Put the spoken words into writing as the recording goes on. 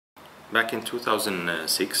Back in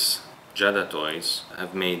 2006, Jada Toys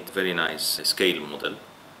have made very nice scale model,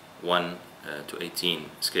 1 to 18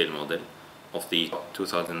 scale model of the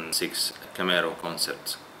 2006 Camaro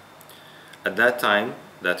concept. At that time,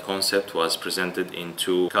 that concept was presented in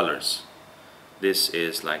two colors. This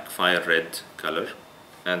is like fire red color,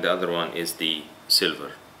 and the other one is the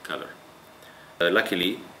silver color.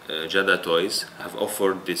 Luckily, Jada Toys have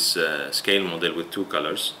offered this scale model with two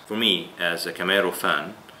colors. For me, as a Camaro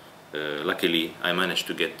fan, luckily I managed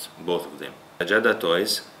to get both of them. Jada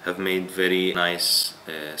Toys have made very nice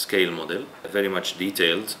scale model, very much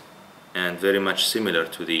detailed and very much similar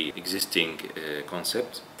to the existing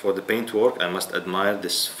concept. For the paintwork, I must admire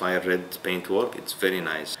this fire red paintwork. It's very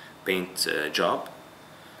nice paint job.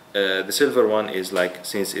 The silver one is like,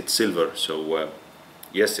 since it's silver, so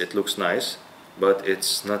yes, it looks nice, but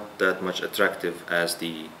it's not that much attractive as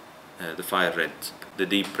the fire red, the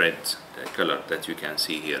deep red color that you can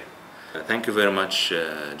see here. Thank you very much,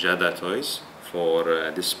 Jada Toys, for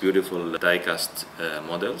this beautiful die-cast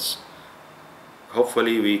models.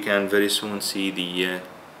 Hopefully we can very soon see the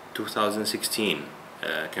 2016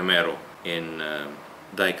 Camaro in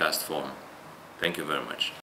die-cast form. Thank you very much.